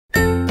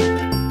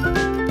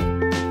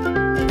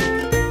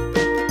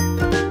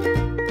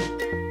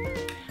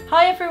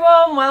Hi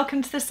everyone,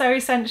 welcome to the Sew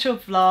Essential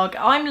vlog.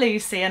 I'm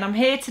Lucy and I'm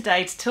here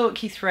today to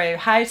talk you through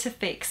how to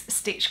fix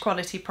stitch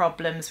quality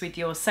problems with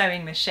your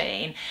sewing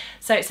machine.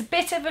 So it's a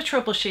bit of a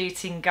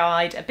troubleshooting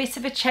guide, a bit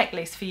of a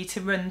checklist for you to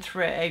run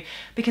through,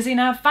 because in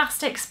our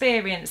vast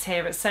experience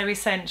here at Sew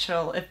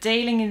Essential of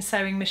dealing in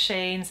sewing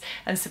machines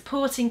and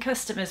supporting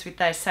customers with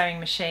their sewing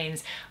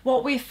machines,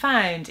 what we've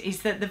found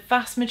is that the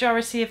vast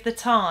majority of the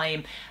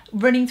time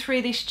running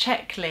through this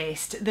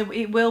checklist,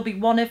 it will be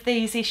one of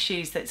these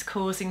issues that's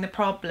causing the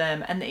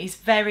problem, and that is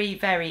very,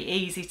 very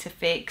easy to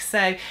fix.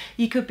 So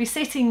you could be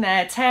sitting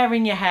there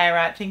tearing your hair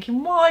out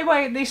thinking, why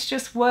won't this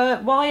just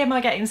work? Why am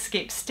I getting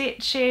skipped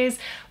stitches?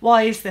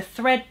 Why is the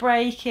thread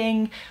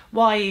breaking?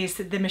 Why is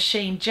the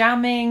machine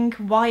jamming?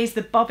 Why is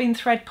the bobbin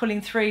thread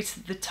pulling through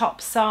to the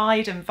top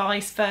side and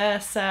vice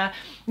versa?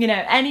 You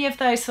know, any of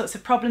those sorts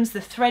of problems,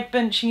 the thread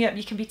bunching up,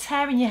 you can be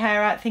tearing your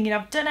hair out thinking,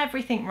 I've done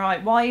everything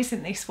right, why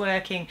isn't this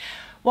working?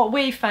 What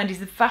we've found is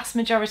the vast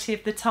majority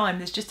of the time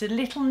there's just a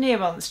little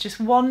nuance, just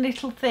one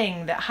little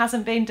thing that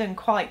hasn't been done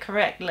quite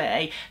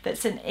correctly,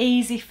 that's an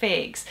easy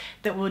fix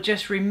that will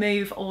just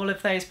remove all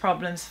of those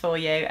problems for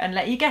you and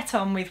let you get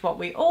on with what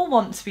we all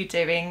want to be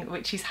doing,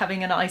 which is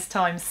having a nice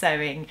time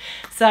sewing.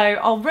 So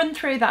I'll run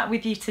through that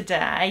with you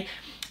today.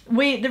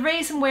 The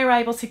reason we're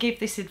able to give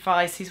this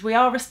advice is we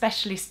are a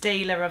specialist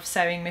dealer of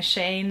sewing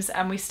machines,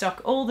 and we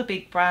stock all the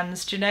big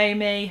brands,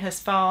 Janome,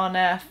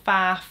 Husqvarna,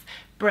 Pfaff,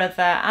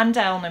 Brother and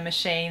Elna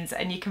machines,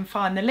 and you can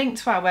find the link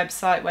to our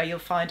website where you'll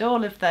find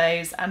all of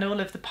those and all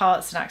of the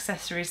parts and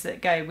accessories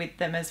that go with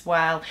them as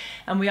well.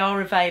 And we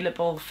are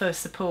available for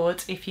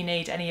support if you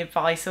need any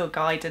advice or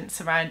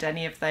guidance around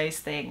any of those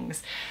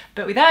things.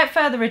 But without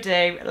further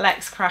ado,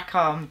 let's crack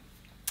on.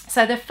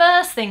 So the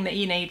first thing that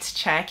you need to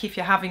check if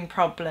you're having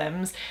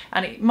problems,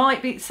 and it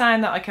might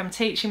sound like I'm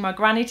teaching my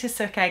granny to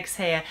suck eggs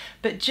here,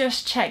 but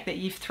just check that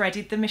you've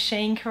threaded the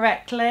machine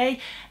correctly.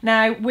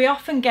 Now, we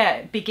often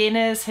get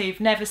beginners who've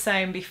never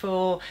sewn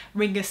before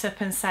ring us up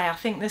and say, I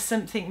think there's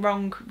something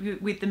wrong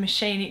with the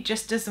machine,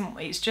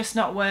 it's just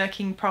not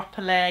working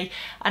properly,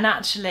 and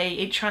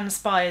actually it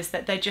transpires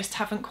that they just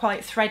haven't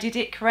quite threaded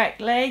it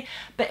correctly.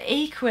 But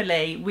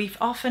equally, we've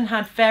often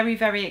had very,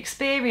 very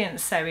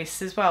experienced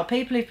sewists as well,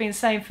 people who've been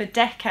sewing for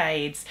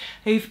decades,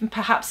 who've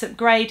perhaps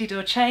upgraded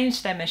or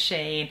changed their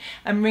machine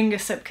and ring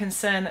us up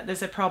concerned that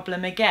there's a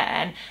problem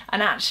again,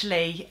 and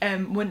actually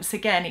once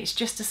again it's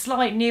just a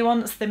slight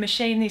nuance. The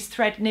machine needs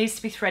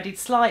to be threaded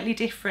slightly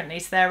differently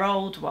to their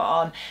old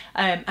one,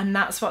 and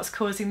that's what's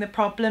causing the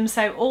problem.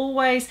 So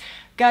always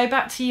go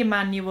back to your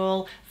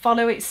manual,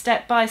 follow it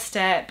step by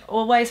step,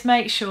 always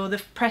make sure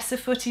the presser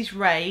foot is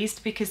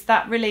raised, because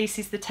that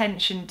releases the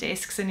tension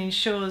discs and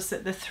ensures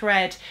that the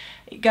thread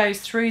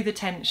goes through the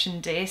tension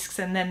discs,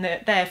 and then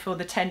therefore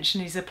the tension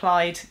is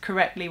applied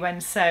correctly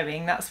when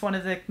sewing. That's one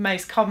of the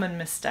most common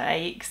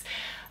mistakes.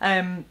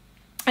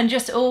 And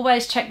just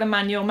always check the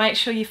manual, make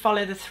sure you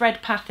follow the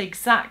thread path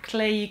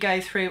exactly, you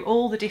go through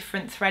all the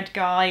different thread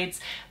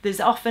guides. There's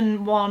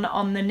often one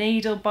on the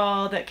needle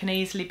bar that can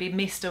easily be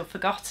missed or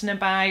forgotten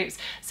about,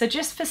 so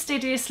just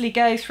fastidiously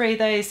go through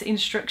those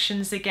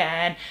instructions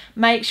again.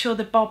 Make sure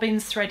the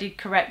bobbin's threaded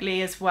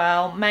correctly as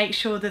well, make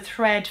sure the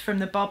thread from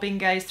the bobbin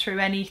goes through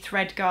any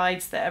thread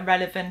guides that are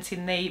relevant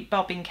in the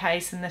bobbin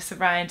case and the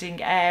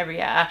surrounding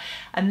area,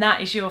 and that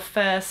is your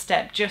first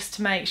step, just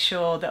to make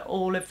sure that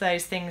all of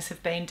those things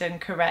have been done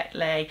correctly.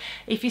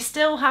 If you're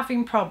still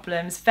having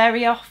problems,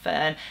 very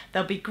often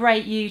there'll be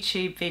great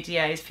YouTube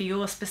videos for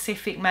your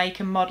specific make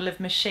and model of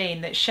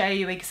machine that show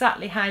you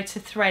exactly how to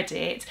thread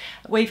it.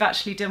 We've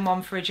actually done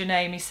one for a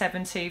Janome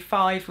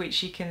 725,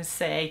 which you can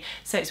see,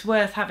 so it's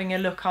worth having a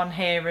look on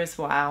here as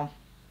well.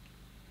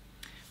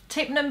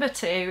 Tip number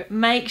 2,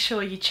 make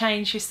sure you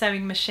change your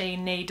sewing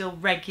machine needle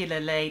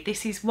regularly.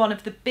 This is one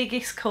of the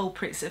biggest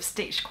culprits of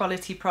stitch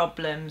quality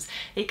problems.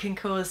 It can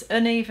cause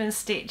uneven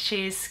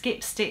stitches,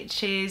 skip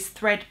stitches,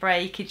 thread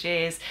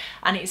breakages,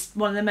 and it's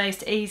one of the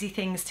most easy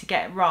things to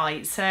get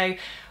right. So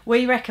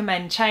we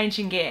recommend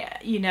changing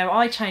it. You know,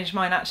 I change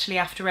mine actually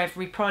after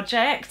every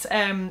project.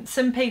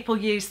 Some people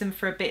use them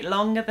for a bit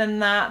longer than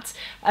that,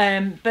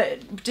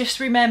 but just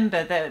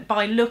remember that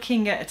by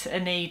looking at a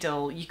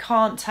needle, you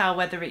can't tell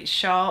whether it's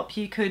sharp.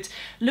 You could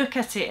look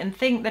at it and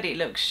think that it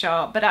looks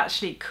sharp, but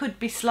actually it could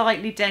be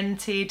slightly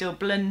dented or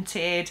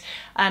blunted,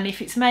 and if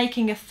it's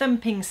making a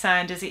thumping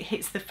sound as it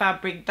hits the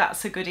fabric,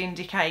 that's a good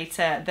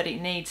indicator that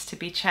it needs to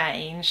be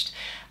changed.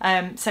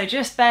 So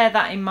just bear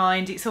that in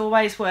mind. It's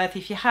always worth,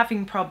 if you're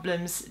having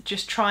problems,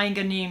 just trying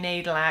a new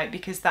needle out,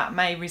 because that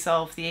may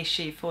resolve the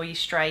issue for you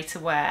straight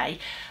away.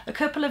 A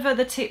couple of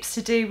other tips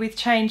to do with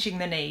changing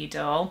the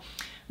needle: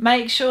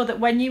 make sure that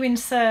when you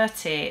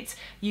insert it,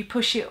 you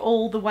push it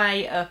all the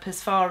way up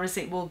as far as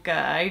it will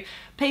go.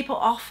 People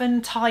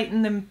often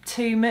tighten them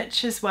too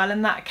much as well,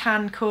 and that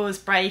can cause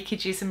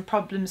breakages and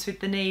problems with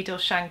the needle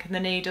shank and the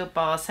needle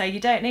bar. So you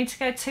don't need to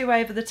go too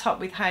over the top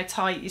with how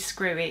tight you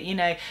screw it, you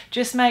know,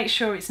 just make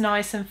sure it's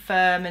nice and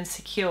firm and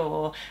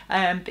secure,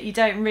 but you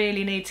don't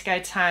really need to go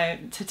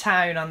to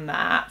town on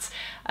that.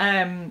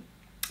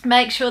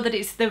 Make sure that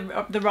it's the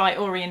right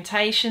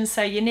orientation,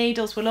 so your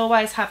needles will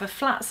always have a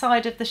flat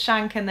side of the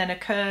shank and then a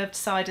curved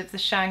side of the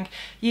shank.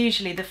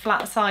 Usually the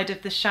flat side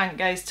of the shank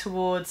goes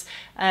towards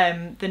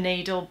the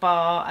needle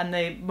bar, and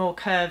the more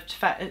curved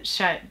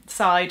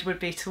side would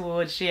be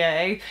towards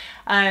you.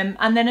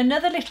 And then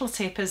another little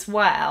tip as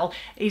well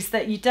is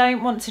that you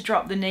don't want to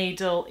drop the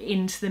needle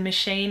into the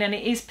machine, and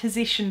it is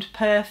positioned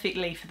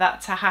perfectly for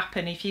that to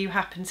happen. If you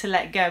happen to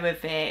let go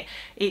of it,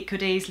 it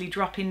could easily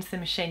drop into the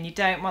machine. You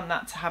don't want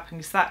that to happen,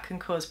 because that can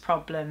cause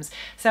problems.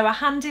 So a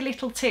handy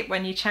little tip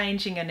when you're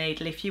changing a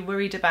needle, if you're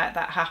worried about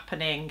that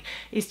happening,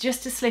 is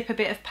just to slip a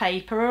bit of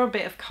paper or a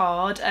bit of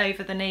card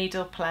over the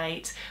needle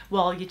plate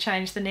while you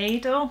change the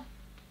needle.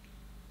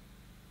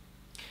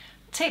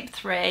 Tip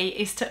 3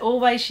 is to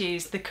always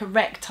use the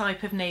correct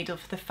type of needle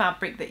for the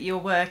fabric that you're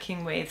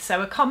working with.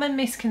 So a common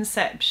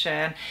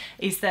misconception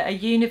is that a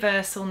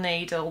universal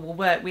needle will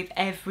work with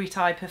every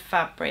type of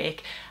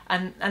fabric,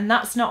 and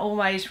that's not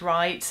always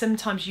right.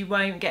 Sometimes you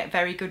won't get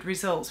very good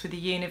results with a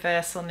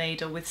universal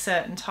needle with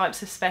certain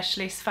types of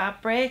specialist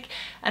fabric,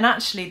 and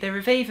actually there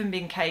have even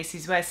been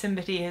cases where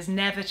somebody has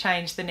never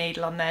changed the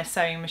needle on their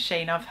sewing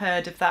machine. I've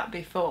heard of that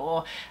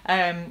before,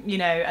 you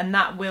know, and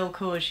that will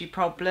cause you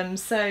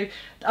problems. So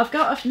I've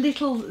got a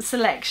little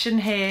selection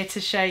here to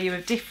show you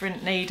of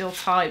different needle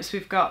types.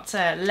 We've got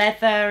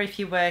leather, if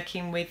you're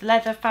working with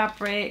leather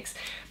fabrics.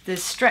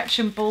 There's stretch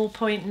and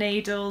ballpoint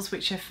needles,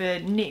 which are for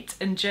knit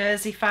and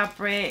jersey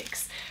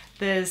fabrics.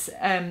 There's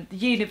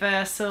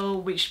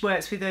universal, which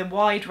works with a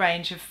wide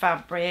range of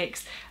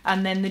fabrics,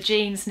 and then the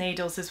jeans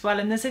needles as well.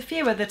 And there's a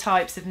few other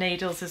types of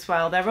needles as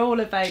well. They're all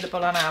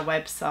available on our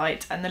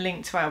website, and the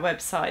link to our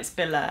website's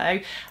below.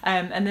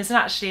 And there's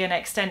actually an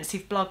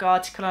extensive blog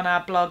article on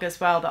our blog as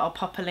well that I'll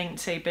pop a link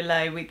to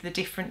below, with the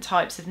different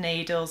types of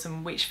needles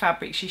and which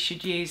fabrics you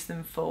should use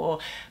them for.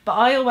 But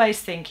I always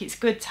think it's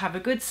good to have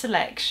a good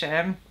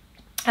selection,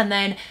 and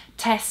then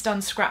test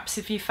on scraps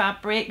of your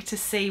fabric to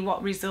see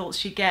what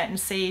results you get and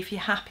see if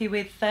you're happy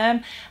with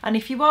them. And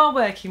if you are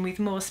working with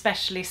more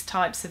specialist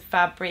types of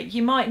fabric,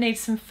 you might need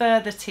some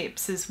further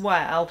tips as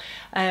well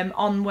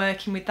on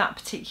working with that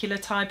particular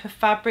type of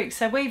fabric.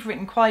 So we've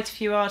written quite a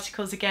few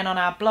articles again on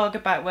our blog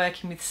about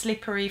working with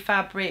slippery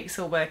fabrics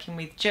or working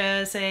with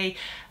jersey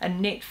and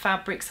knit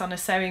fabrics on a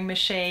sewing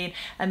machine,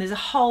 and there's a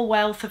whole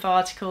wealth of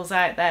articles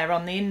out there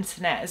on the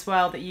internet as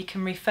well that you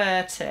can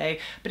refer to.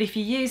 But if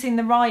you're using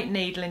the right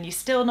needle and you're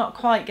still not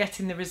quite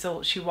getting the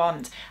results you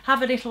want,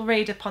 have a little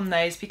read up on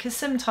those, because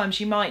sometimes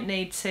you might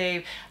need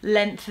to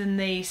lengthen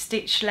the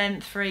stitch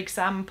length, for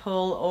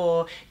example,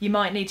 or you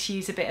might need to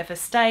use a bit of a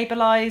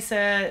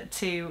stabilizer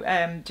to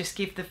just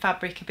give the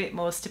fabric a bit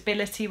more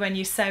stability when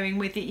you're sewing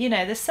with it. You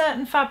know, there's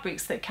certain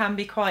fabrics that can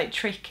be quite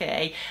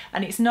tricky,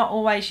 and it's not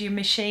always your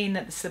machine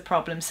that's the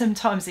problem.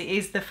 Sometimes it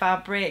is the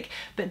fabric,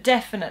 but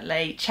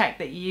definitely check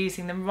that you're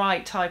using the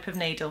right type of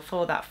needle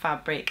for that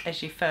fabric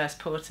as your first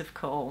port of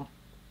call.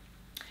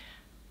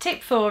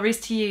 Tip 4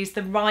 is to use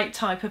the right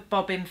type of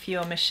bobbin for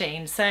your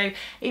machine. So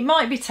it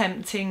might be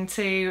tempting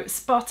to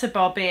spot a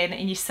bobbin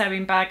in your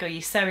sewing bag or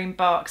your sewing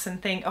box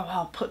and think, oh,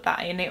 I'll put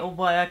that in, it'll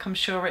work, I'm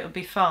sure it'll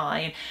be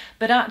fine.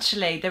 But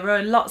actually there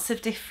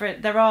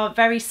are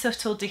very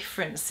subtle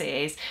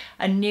differences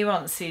and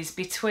nuances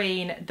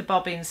between the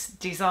bobbins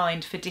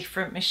designed for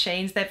different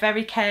machines. They're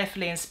very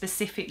carefully and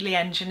specifically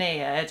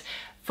engineered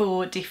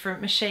for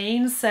different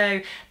machines, so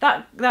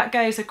that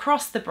goes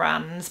across the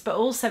brands, but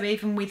also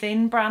even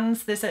within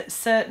brands there's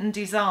certain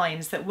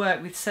designs that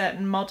work with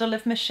certain model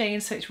of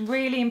machines. So it's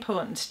really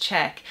important to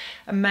check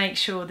and make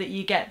sure that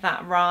you get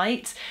that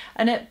right.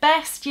 And at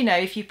best, you know,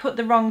 if you put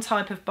the wrong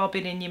type of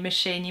bobbin in your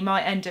machine, you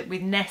might end up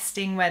with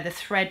nesting where the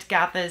thread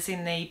gathers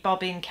in the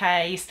bobbin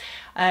case,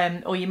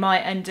 or you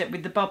might end up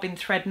with the bobbin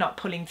thread not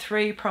pulling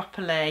through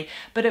properly.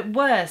 But at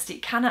worst,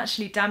 it can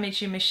actually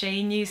damage your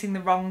machine using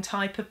the wrong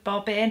type of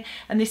bobbin.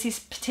 And this is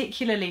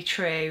particularly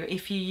true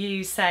if you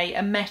use, say,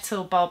 a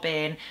metal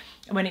bobbin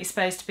when it's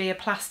supposed to be a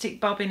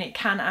plastic bobbin. It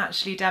can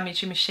actually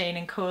damage your machine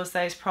and cause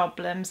those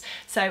problems.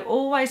 So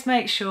always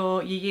make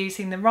sure you're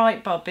using the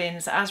right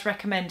bobbins as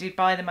recommended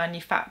by the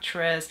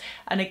manufacturers.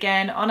 And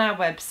again, on our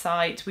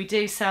website we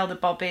do sell the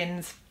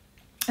bobbins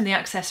and the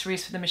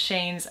accessories for the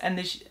machines, and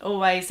there's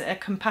always a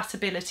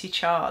compatibility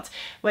chart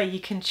where you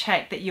can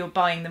check that you're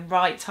buying the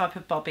right type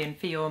of bobbin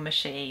for your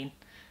machine.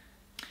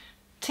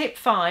 Tip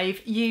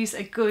 5, use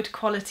a good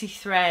quality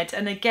thread.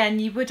 And again,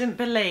 you wouldn't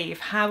believe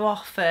how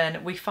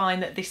often we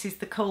find that this is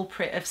the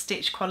culprit of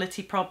stitch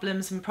quality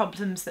problems and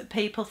problems that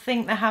people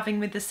think they're having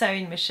with the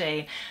sewing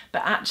machine,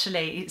 but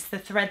actually it's the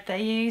thread they're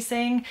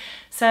using.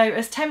 So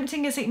as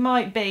tempting as it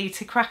might be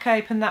to crack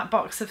open that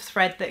box of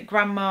thread that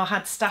grandma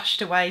had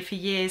stashed away for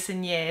years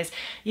and years,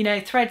 you know,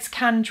 threads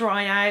can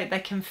dry out, they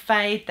can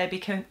fade, they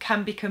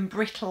can become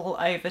brittle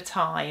over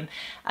time.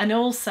 And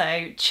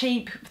also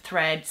cheap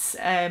threads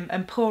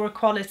and poorer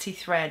quality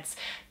threads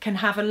can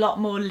have a lot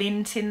more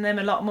lint in them,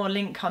 a lot more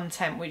lint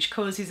content, which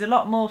causes a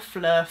lot more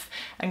fluff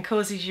and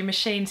causes your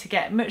machine to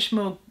get much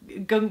more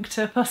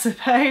gunked up, I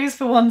suppose,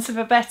 for want of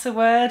a better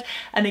word,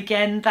 and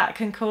again that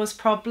can cause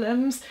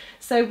problems.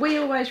 So we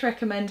always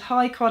recommend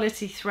high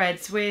quality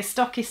threads. We're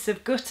stockists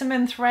of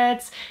Gutermann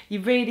threads. You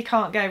really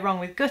can't go wrong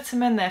with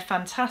Gutermann, they're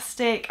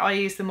fantastic. I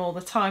use them all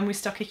the time. We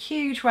stock a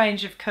huge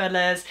range of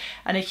colours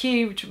and a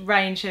huge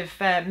range of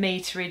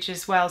meterage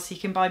as well, so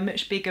you can buy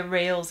much bigger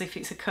reels if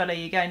it's a colour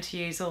you're going to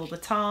use all the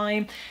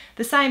time.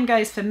 The same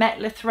goes for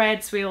Metler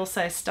threads. We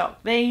also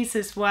stock these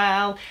as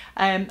well,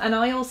 and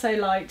I also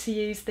like to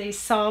use these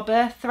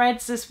Saba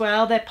threads as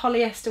well. They're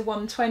polyester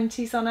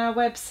 120s on our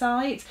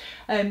website.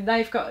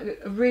 They've got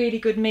a really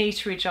good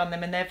meterage on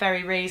them and they're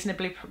very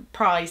reasonably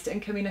priced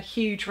and come in a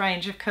huge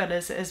range of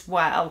colours as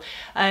well.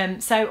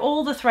 So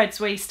all the threads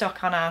we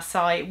stock on our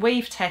site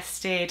we've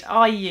tested,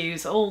 I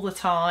use all the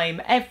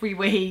time, every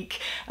week,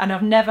 and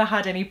I've never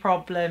had any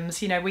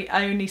problems. You know, we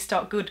only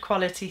stock good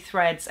quality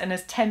threads, and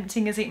as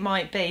tempting as it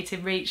might be to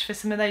reach for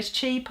some of those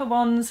cheaper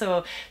ones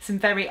or some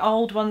very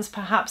old ones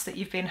perhaps that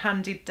you've been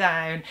handed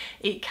down,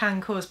 it can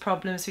cause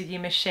problems with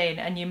your machine,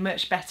 and you're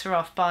much better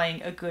off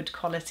buying a good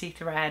quality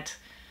thread.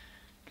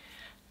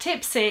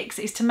 Tip 6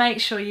 is to make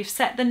sure you've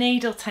set the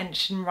needle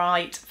tension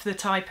right for the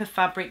type of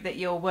fabric that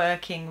you're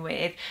working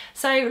with.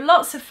 So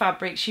lots of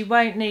fabrics you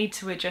won't need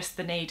to adjust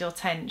the needle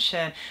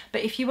tension,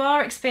 but if you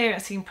are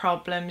experiencing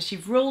problems,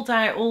 you've ruled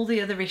out all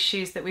the other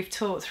issues that we've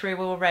talked through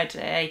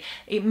already,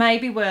 it may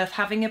be worth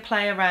having a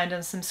play around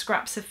on some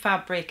scraps of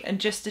fabric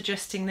and just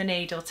adjusting the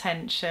needle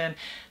tension.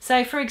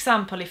 So for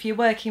example, if you're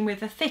working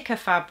with a thicker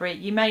fabric,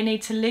 you may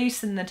need to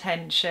loosen the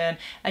tension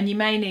and you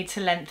may need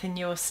to lengthen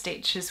your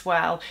stitch as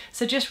well.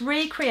 So just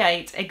recreate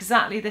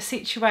exactly the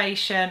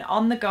situation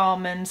on the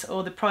garment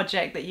or the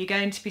project that you're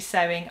going to be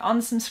sewing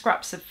on some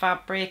scraps of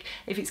fabric.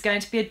 If it's going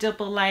to be a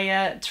double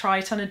layer, try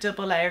it on a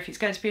double layer. If it's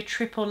going to be a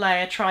triple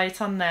layer, try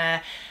it on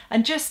there,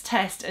 and just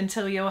test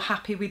until you're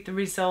happy with the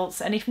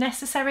results, and if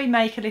necessary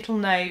make a little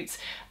note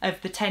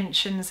of the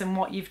tensions and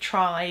what you've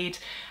tried.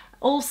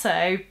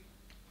 Also,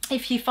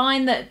 if you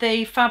find that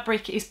the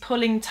fabric is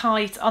pulling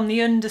tight on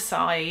the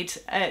underside,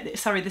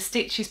 the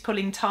stitch is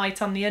pulling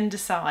tight on the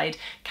underside,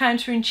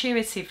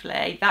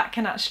 counterintuitively, that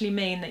can actually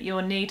mean that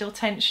your needle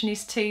tension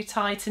is too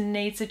tight and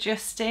needs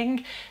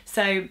adjusting.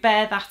 So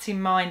bear that in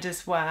mind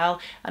as well.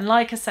 And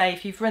like I say,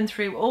 if you've run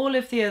through all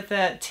of the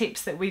other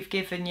tips that we've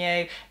given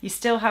you, you're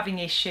still having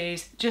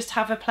issues, just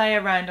have a play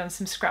around on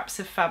some scraps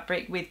of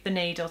fabric with the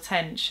needle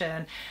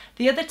tension.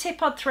 The other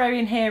tip I'd throw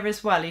in here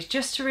as well is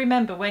just to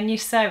remember when you're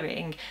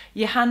sewing,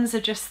 your hands are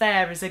just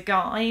there as a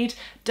guide.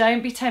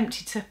 Don't be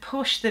tempted to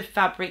push the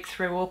fabric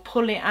through or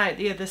pull it out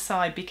the other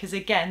side, because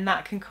again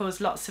that can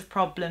cause lots of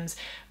problems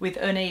with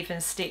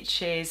uneven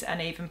stitches and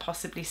even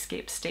possibly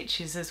skip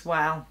stitches as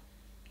well.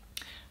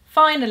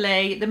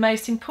 Finally, the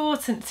most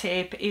important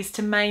tip is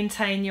to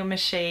maintain your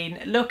machine,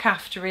 look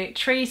after it,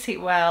 treat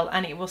it well,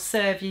 and it will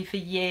serve you for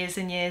years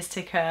and years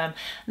to come.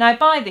 Now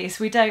by this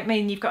we don't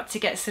mean you've got to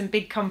get some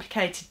big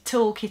complicated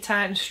toolkit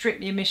out and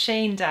strip your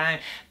machine down,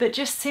 but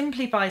just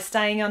simply by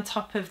staying on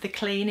top of the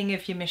cleaning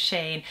of your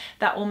machine,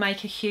 that will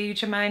make a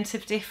huge amount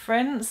of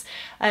difference.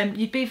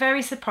 You'd be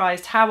very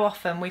surprised how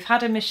often we've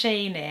had a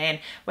machine in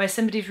where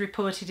somebody's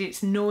reported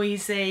it's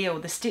noisy or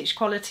the stitch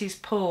quality is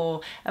poor,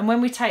 and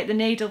when we take the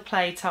needle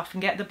plate off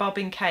and get the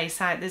bobbin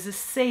case out, there's a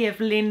sea of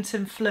lint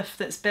and fluff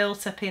that's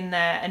built up in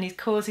there and is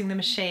causing the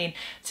machine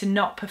to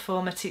not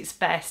perform at its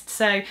best.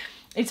 So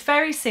it's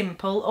very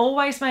simple.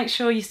 Always make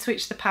sure you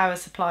switch the power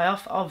supply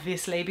off,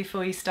 obviously,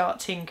 before you start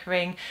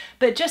tinkering,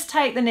 but just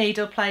take the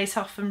needle plate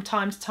off from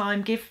time to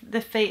time, give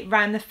the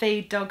round the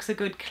feed dogs a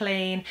good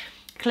clean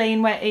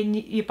where in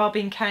your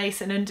bobbin case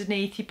and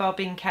underneath your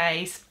bobbin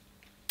case.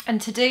 And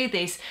to do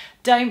this,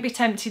 don't be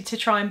tempted to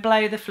try and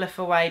blow the fluff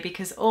away,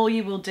 because all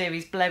you will do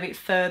is blow it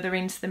further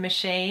into the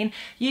machine.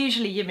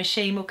 Usually your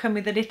machine will come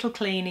with a little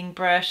cleaning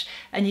brush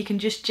and you can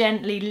just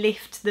gently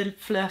lift the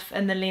fluff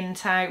and the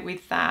lint out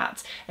with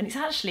that. And it's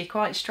actually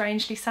quite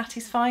strangely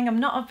satisfying. I'm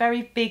not a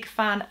very big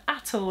fan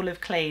at all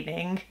of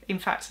cleaning. In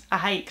fact, I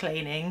hate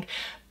cleaning.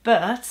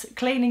 But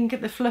cleaning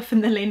the fluff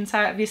and the lint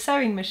out of your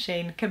sewing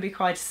machine can be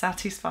quite a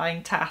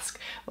satisfying task,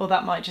 or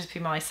that might just be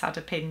my sad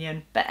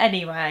opinion. But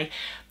anyway,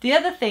 the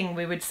other thing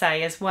we would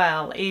say as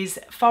well is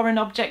foreign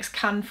objects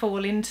can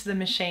fall into the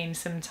machine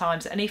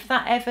sometimes, and if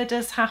that ever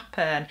does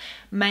happen,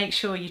 make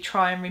sure you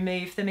try and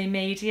remove them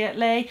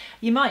immediately.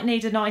 You might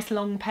need a nice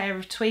long pair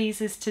of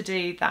tweezers to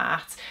do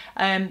that,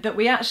 but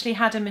we actually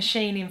had a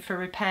machine in for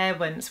repair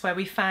once where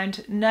we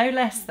found no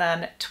less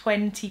than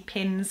 20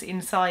 pins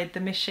inside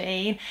the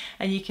machine,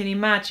 and you can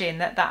imagine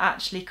that that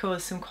actually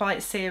caused some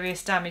quite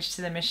serious damage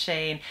to the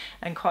machine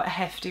and quite a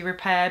hefty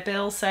repair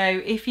bill. So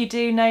if you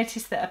do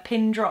notice that a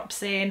pin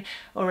drops in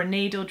or a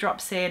needle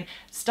drops in,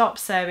 stop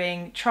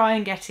sewing, try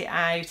and get it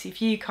out.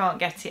 If you can't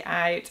get it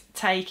out,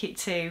 take it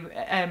to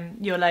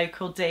your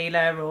local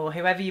dealer or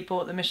whoever you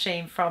bought the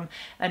machine from,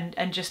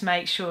 and just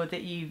make sure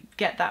that you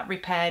get that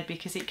repaired,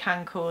 because it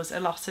can cause a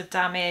lot of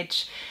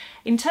damage.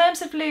 In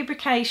terms of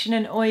lubrication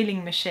and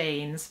oiling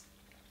machines,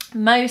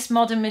 Most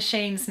modern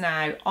machines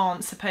now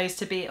aren't supposed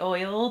to be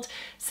oiled,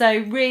 so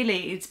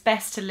really it's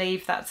best to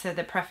leave that to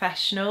the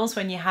professionals.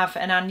 When you have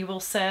an annual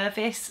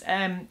service,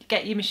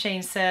 get your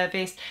machine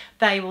serviced.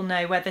 They will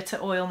know whether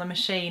to oil the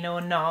machine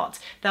or not.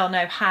 They'll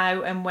know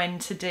how and when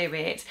to do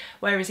it.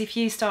 Whereas if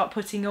you start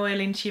putting oil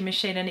into your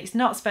machine and it's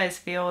not supposed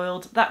to be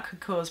oiled, that could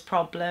cause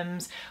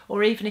problems.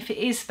 Or even if it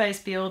is supposed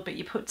to be oiled but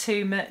you put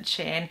too much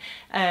in,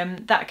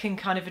 that can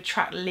kind of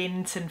attract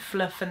lint and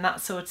fluff and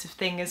that sort of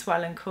thing as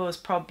well and cause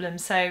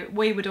problems. So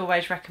we would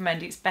always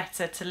recommend it's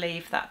better to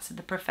leave that to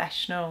the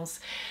professionals.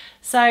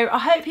 So I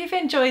hope you've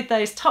enjoyed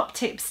those top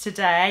tips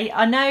today.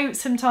 I know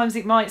sometimes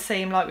it might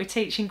seem like we're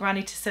teaching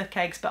Granny to suck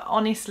eggs, but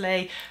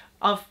honestly,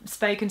 I've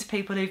spoken to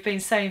people who've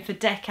been sewing for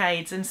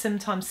decades, and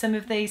sometimes some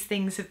of these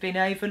things have been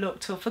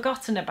overlooked or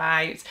forgotten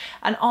about,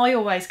 and I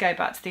always go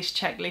back to this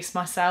checklist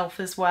myself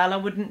as well. I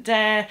wouldn't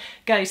dare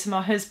go to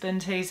my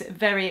husband, who's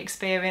very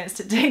experienced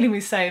at dealing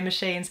with sewing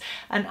machines,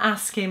 and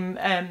ask him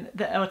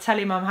or tell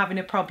him I'm having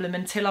a problem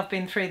until I've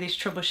been through this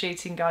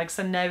troubleshooting guide, because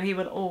I know he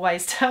will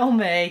always tell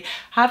me,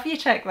 have you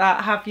checked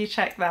that, have you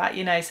checked that,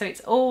 you know, so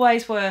it's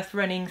always worth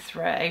running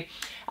through.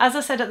 As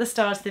I said at the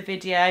start of the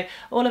video,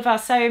 all of our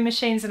sewing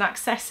machines and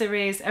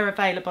accessories are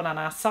available on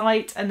our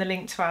site, and the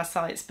link to our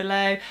site's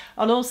below.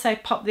 I'll also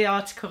pop the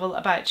article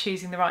about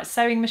choosing the right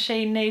sewing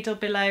machine needle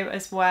below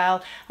as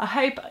well. I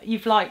hope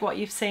you've liked what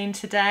you've seen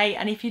today,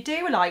 and if you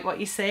do like what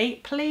you see,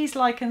 please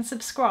like and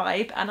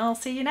subscribe, and I'll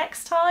see you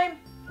next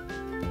time.